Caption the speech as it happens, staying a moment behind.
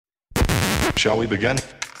Shall we begin?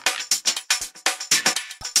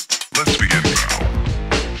 Let's begin now.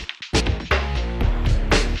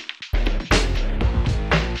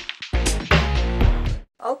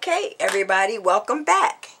 Okay, everybody, welcome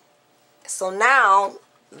back. So now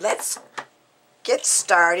let's get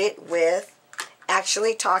started with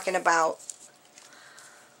actually talking about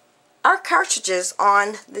our cartridges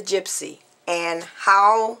on the Gypsy and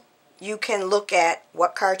how you can look at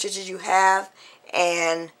what cartridges you have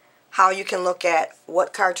and how you can look at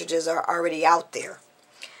what cartridges are already out there.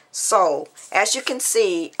 So as you can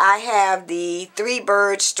see, I have the 3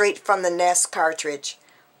 Birds Straight from the Nest cartridge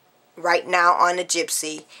right now on the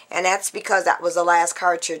Gypsy, and that's because that was the last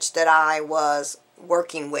cartridge that I was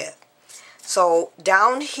working with. So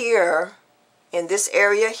down here in this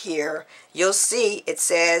area here, you'll see it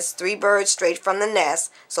says 3 Birds Straight from the Nest,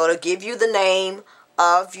 so it'll give you the name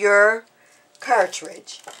of your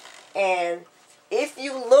cartridge. And if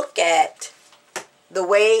you look at the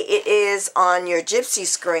way it is on your Gypsy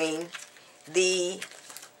screen, the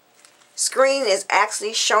screen is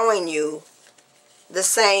actually showing you the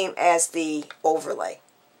same as the overlay.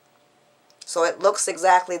 So it looks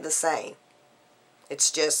exactly the same.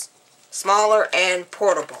 It's just smaller and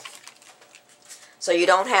portable. So you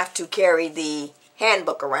don't have to carry the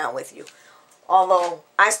handbook around with you. Although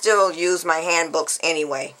I still use my handbooks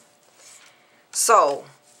anyway. So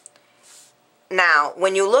now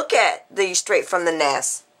when you look at the Straight from the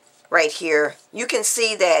Nest right here, you can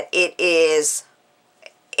see that it is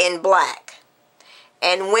in black.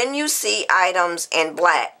 And when you see items in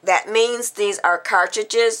black, that means these are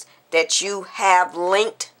cartridges that you have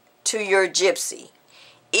linked to your Gypsy.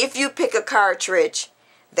 If you pick a cartridge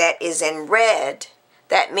that is in red,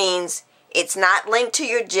 that means it's not linked to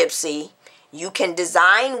your Gypsy. You can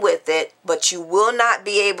design with it, but you will not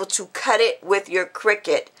be able to cut it with your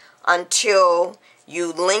Cricut until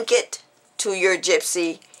you link it to your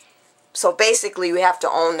Gypsy. So basically you have to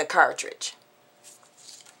own the cartridge.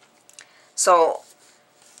 So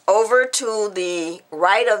over to the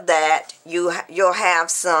right of that, you'll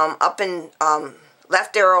have some up and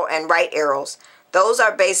left arrow and right arrows. Those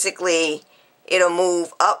are basically, it'll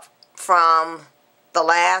move up from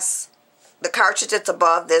the cartridge that's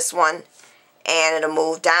above this one, and it'll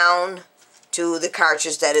move down to the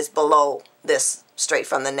cartridge that is below this Straight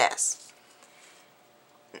from the Nest.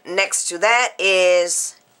 Next to that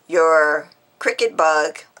is your Cricut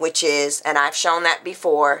bug, which is, and I've shown that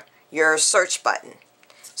before, your search button.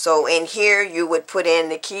 So in here you would put in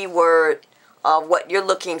the keyword of what you're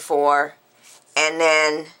looking for, and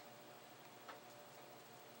then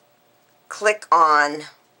click on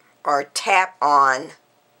or tap on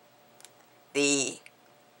the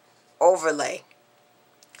overlay.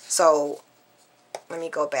 So let me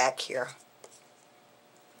go back here.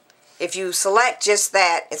 If you select just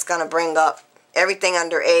that, it's going to bring up everything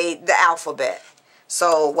under the alphabet.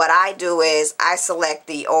 So what I do is I select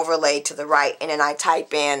the overlay to the right, and then I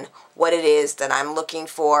type in what it is that I'm looking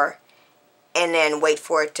for, and then wait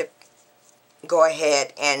for it to go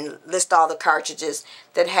ahead and list all the cartridges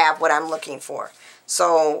that have what I'm looking for.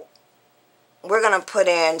 So we're going to put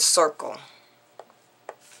in circle.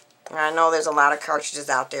 And I know there's a lot of cartridges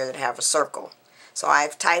out there that have a circle. So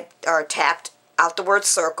I've typed or tapped out the word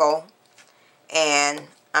circle, and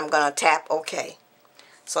I'm going to tap OK.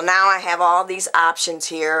 So now I have all these options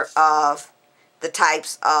here of the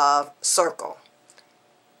types of circle.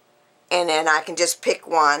 And then I can just pick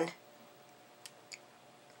one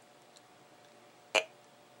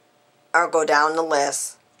or go down the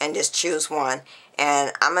list and just choose one.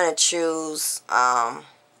 And I'm going to choose,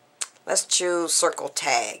 let's choose circle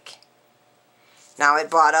tag. Now it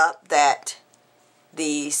brought up that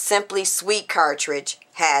the Simply Sweet cartridge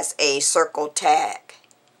has a circle tag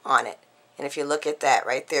on it. And if you look at that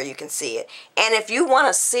right there, you can see it. And if you want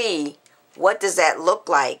to see what does that look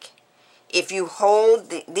like, if you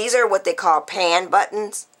hold, these are what they call pan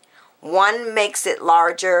buttons. One makes it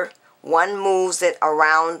larger, one moves it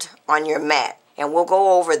around on your mat. And we'll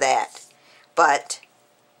go over that. But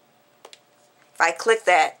if I click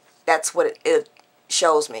that, that's what it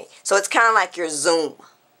shows me. So it's kind of like your zoom.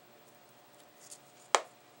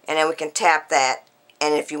 And then we can tap that.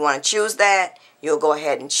 And if you want to choose that, you'll go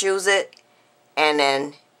ahead and choose it. And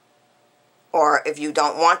then, or if you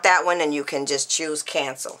don't want that one, then you can just choose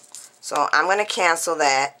cancel. So I'm going to cancel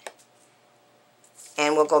that,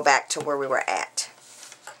 and we'll go back to where we were at.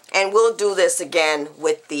 And we'll do this again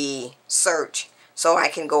with the search so I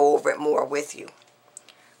can go over it more with you.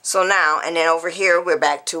 So now, and then over here, we're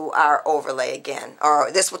back to our overlay again. Or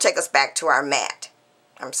this will take us back to our mat.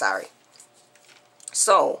 I'm sorry.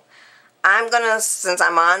 So I'm going to, since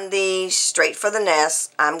I'm on the straight for the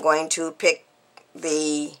nest, I'm going to pick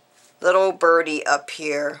the little birdie up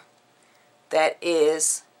here that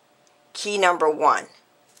is key number 1.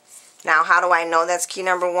 Now, how do I know that's key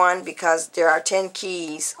number 1? Because there are 10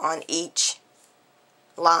 keys on each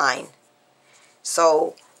line.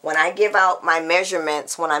 So when I give out my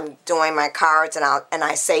measurements, when I'm doing my cards, and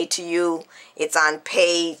I say to you, it's on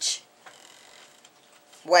page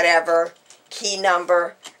whatever, key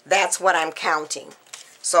number, that's what I'm counting.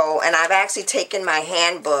 So, and I've actually taken my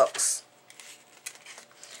handbooks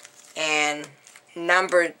and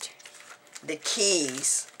numbered the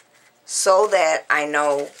keys so that I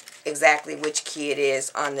know exactly which key it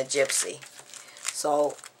is on the Gypsy.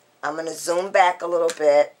 So I'm going to zoom back a little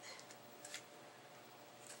bit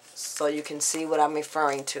so you can see what I'm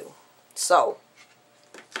referring to. So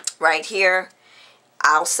right here,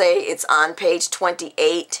 I'll say it's on page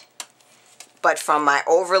 28, but from my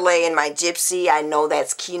overlay in my Gypsy, I know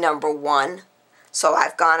that's key number 1. So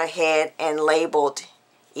I've gone ahead and labeled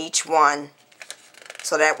each one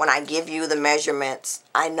so that when I give you the measurements,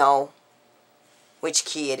 I know which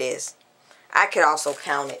key it is. I could also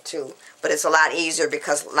count it too, but it's a lot easier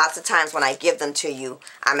because lots of times when I give them to you,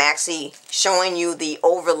 I'm actually showing you the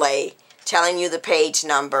overlay, telling you the page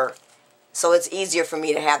number, so it's easier for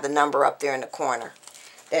me to have the number up there in the corner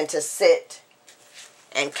than to sit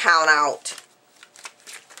and count out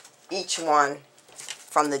each one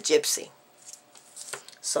from the Gypsy.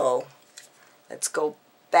 So let's go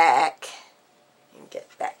back and get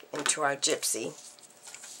back into our Gypsy.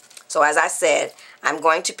 So as I said, I'm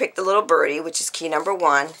going to pick the little birdie, which is key number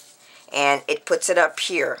 1, and it puts it up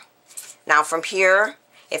here. Now from here,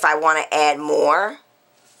 if I want to add more,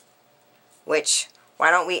 which, why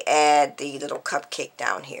don't we add the little cupcake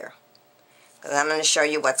down here? Because I'm going to show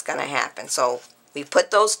you what's going to happen. So we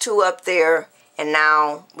put those 2 up there, and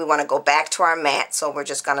now we want to go back to our mat. So we're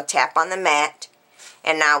just going to tap on the mat,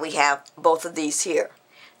 and now we have both of these here.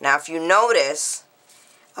 Now if you notice,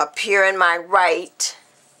 up here in my right,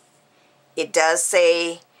 it does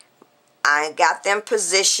say I got them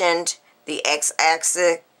positioned. The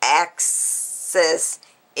x-axis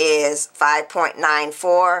is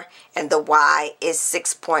 5.94 and the y is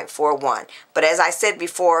 6.41. But as I said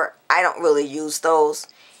before, I don't really use those.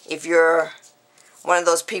 If you're one of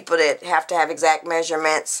those people that have to have exact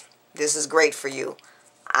measurements, this is great for you.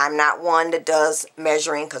 I'm not one that does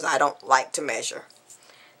measuring because I don't like to measure.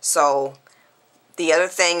 So the other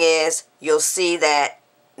thing is, you'll see that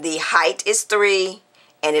the height is 3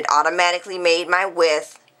 and it automatically made my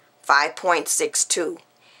width 5.62.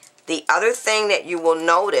 The other thing that you will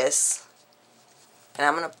notice, and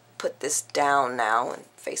I'm going to put this down now and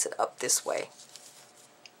face it up this way.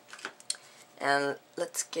 And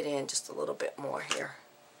let's get in just a little bit more here.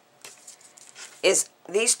 Is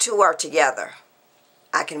these 2 are together.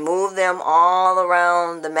 I can move them all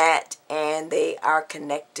around the mat and they are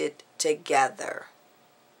connected together.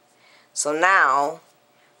 So now,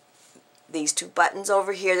 these 2 buttons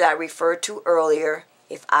over here that I referred to earlier,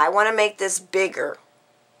 if I want to make this bigger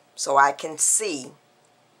so I can see,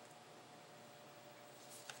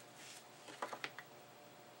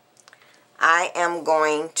 I am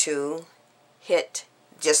going to hit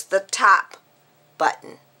just the top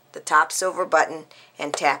button, the top silver button,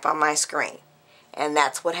 and tap on my screen. And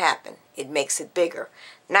that's what happened. It makes it bigger.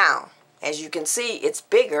 Now, as you can see, it's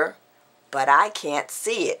bigger, but I can't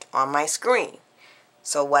see it on my screen.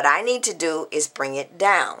 So what I need to do is bring it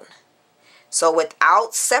down. So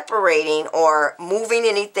without separating or moving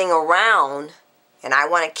anything around, and I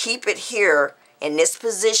want to keep it here in this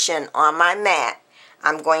position on my mat,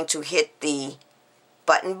 I'm going to hit the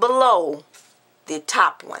button below the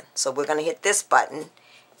top one. So we're going to hit this button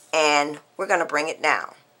and we're going to bring it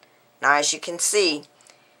down. Now as you can see,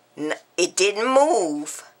 it didn't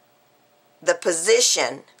move the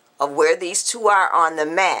position of where these 2 are on the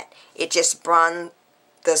mat. It just brought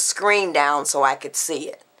the screen down so I could see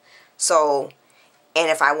it. So, and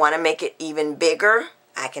if I want to make it even bigger,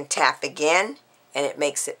 I can tap again and it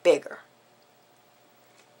makes it bigger.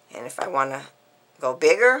 And if I want to go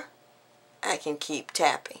bigger, I can keep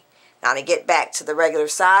tapping. Now to get back to the regular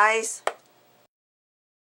size,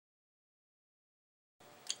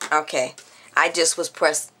 okay, I just was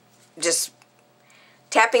just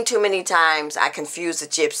tapping too many times. I confused the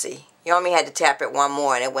Gypsy. You only had to tap it one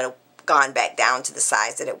more and it would have gone back down to the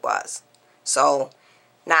size that it was. So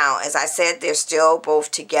now, as I said, they're still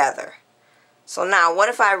both together. So now, what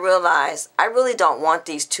if I realize I really don't want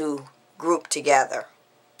these 2 grouped together?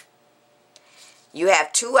 You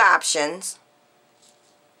have 2 options.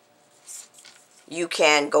 You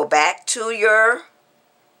can go back to your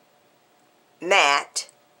mat,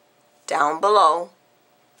 down below,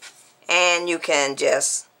 and you can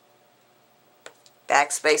just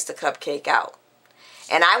backspace the cupcake out.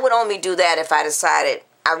 And I would only do that if I decided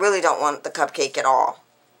I really don't want the cupcake at all.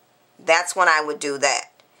 That's when I would do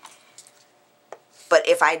that. But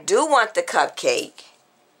if I do want the cupcake,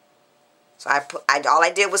 so all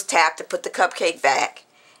I did was tap to put the cupcake back,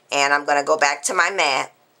 and I'm going to go back to my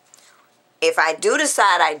mat. If I do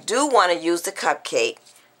decide I do want to use the cupcake,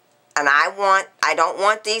 and I don't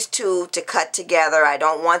want these two to cut together, I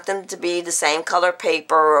don't want them to be the same color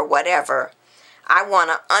paper or whatever, I want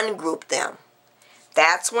to ungroup them.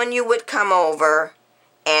 That's when you would come over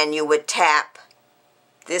and you would tap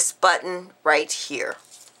this button right here.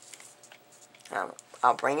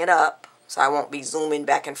 I'll bring it up so I won't be zooming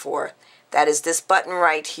back and forth. That is this button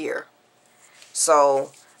right here.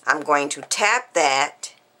 So I'm going to tap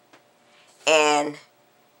that, and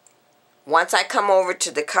once I come over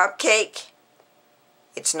to the cupcake,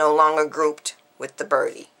 it's no longer grouped with the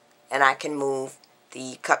birdie, and I can move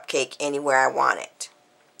the cupcake anywhere I want it.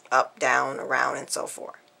 Up, down, around, and so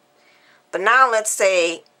forth. But now let's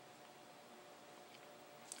say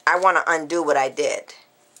I want to undo what I did.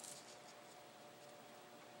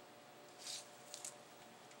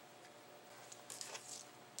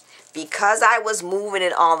 Because I was moving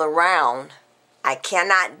it all around, I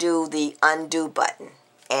cannot do the undo button.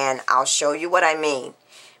 And I'll show you what I mean.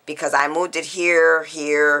 Because I moved it here,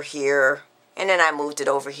 here, here, and then I moved it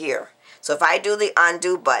over here. So if I do the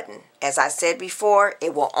undo button, as I said before,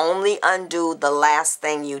 it will only undo the last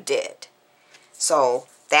thing you did. So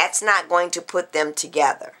that's not going to put them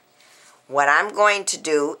together. What I'm going to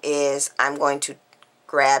do is I'm going to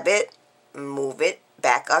grab it, move it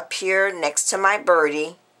back up here next to my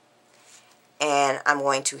birdie, and I'm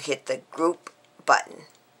going to hit the group button.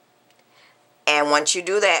 And once you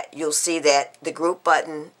do that, you'll see that the group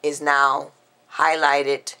button is now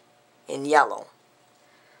highlighted in yellow.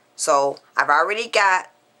 So I've already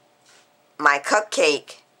got my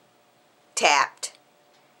cupcake tapped.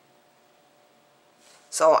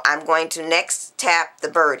 So I'm going to next tap the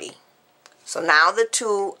birdie. So now the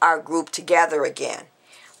two are grouped together again.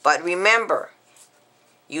 But remember,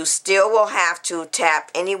 you still will have to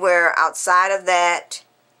tap anywhere outside of that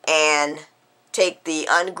and take the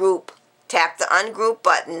ungroup, tap the ungroup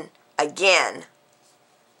button again.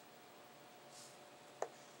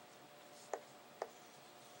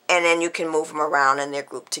 And then you can move them around and they're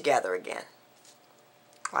grouped together again.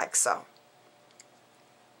 Like so.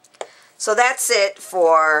 So that's it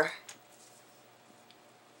for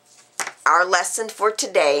our lesson for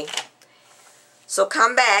today. So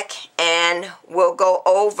come back and we'll go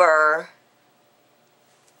over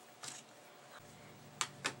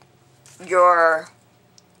your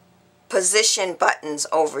position buttons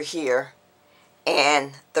over here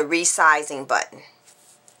and the resizing button.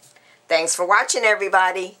 Thanks for watching,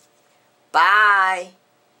 everybody. Bye.